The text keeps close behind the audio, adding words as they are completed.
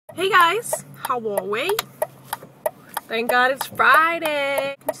Hey guys, how are we? Thank God it's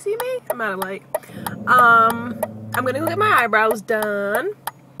Friday. Can you see me? I'm out of light. I'm gonna go get my eyebrows done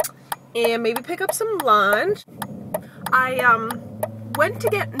and maybe pick up some lunch. I went to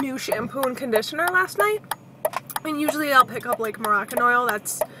get new shampoo and conditioner last night, and usually I'll pick up like Moroccan oil.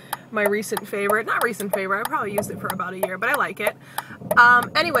 That's my recent favorite. Not recent favorite, I probably used it for about a year, but I like it.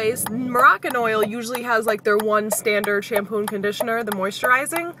 Anyways, Moroccan oil usually has like their one standard shampoo and conditioner, the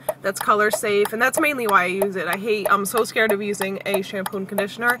moisturizing, that's color safe, and that's mainly why I use it. I'm so scared of using a shampoo and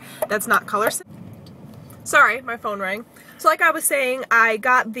conditioner that's not color safe. Sorry, my phone rang. So like I was saying, I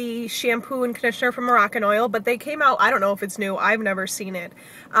got the shampoo and conditioner from Moroccan Oil, but they came out, I don't know if it's new, I've never seen it.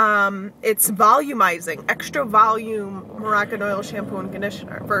 It's volumizing, extra volume Moroccan Oil shampoo and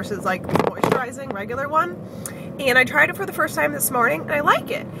conditioner versus like the moisturizing regular one. And I tried it for the first time this morning and I like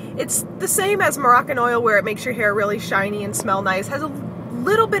it. It's the same as Moroccan Oil where it makes your hair really shiny and smell nice. Has a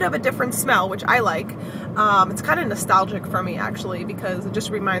little bit of a different smell, which I like. It's kind of nostalgic for me actually because it just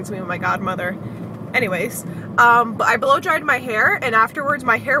reminds me of my godmother. Anyways, but I blow dried my hair and afterwards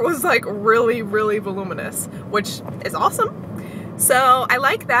my hair was like really, really voluminous, which is awesome. So I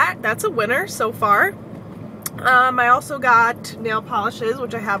like that. That's a winner so far. I also got nail polishes,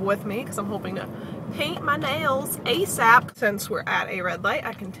 which I have with me because I'm hoping to paint my nails ASAP. Since we're at a red light,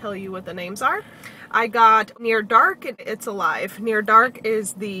 I can tell you what the names are. I got Near Dark and It's Alive. Near Dark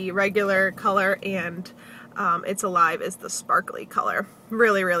is the regular color and It's Alive is the sparkly color.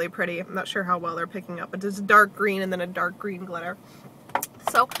 Really, really pretty. I'm not sure how well they're picking up. It's just dark green and then a dark green glitter.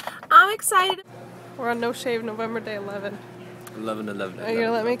 So, I'm excited. We're on No Shave November Day 11. 11/11. Are you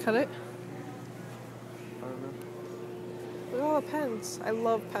gonna let me cut it? I don't know. Look at all the pens. I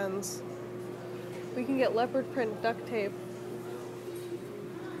love pens. We can get leopard print duct tape.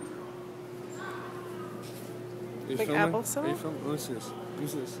 Like apple cinnamon? Are you filming? What's this?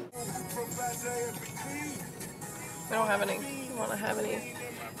 Who's this? We don't have any. We want to have any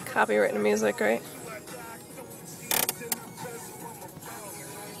copywritten music, right?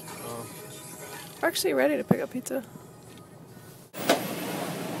 Oh. We're actually ready to pick up pizza.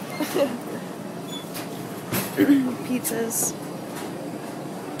 Pizzas.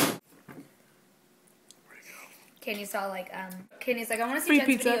 Kenny's all like, Kenny's like, I want to see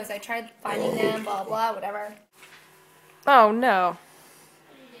Free Jen's pizza. videos. I tried finding them, blah, blah, whatever. Oh no.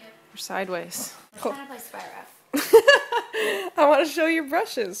 We're sideways. I'm trying to play Spyro. I want to show you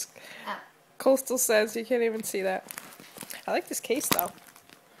brushes. Oh. Coastal says you can't even see that. I like this case though.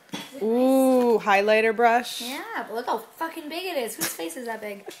 Is it Ooh, highlighter brush. nice? Yeah, but look how fucking big it is. Whose face is that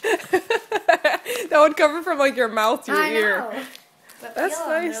big? That would cover from like your mouth to your ear. know. But That's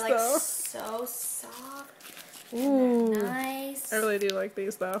feel 'em. nice, They're like though. so soft. Ooh. Nice. I really do like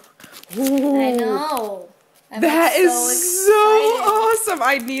these though. I know. I'm That like, is so so excited. awesome.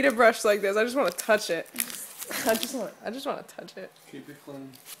 I need a brush like this. I just want to touch it. I just want to touch it. Keep it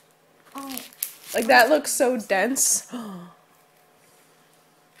clean. Oh. Like that looks so dense.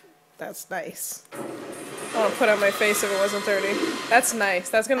 That's nice. I would put on my face if it wasn't 30. That's nice.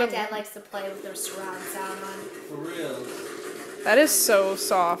 That's My gonna. dad likes to play with their surround sound on. For real. That is so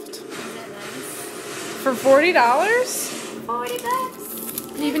soft. Isn't that nice? For $40?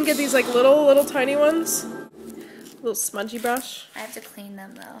 $40. You even get these like little tiny ones. Little smudgy brush. I have to clean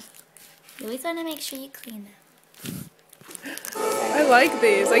them though. You always want to make sure you clean them. I like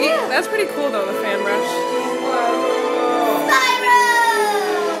these. Like that's pretty cool though, the fan brush.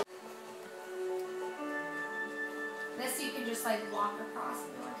 Spyro! This you can just like walk across if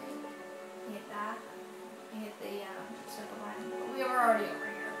you want to. You hit that. You hit the circle line. But we were already over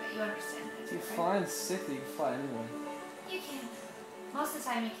here, but you understand it. You right? flying sick that you can fly anyway. You can. Most of the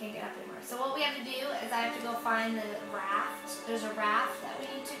time you can't get up anymore. So what we have to do is I have to go find the raft. There's a raft that we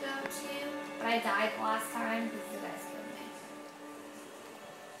need to go to. But I died the last time because you guys killed me.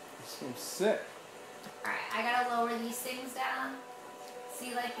 It's so sick. Alright, I gotta lower these things down.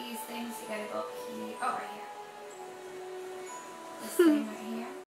 See like these things? You gotta go up here. Oh, right here. This thing right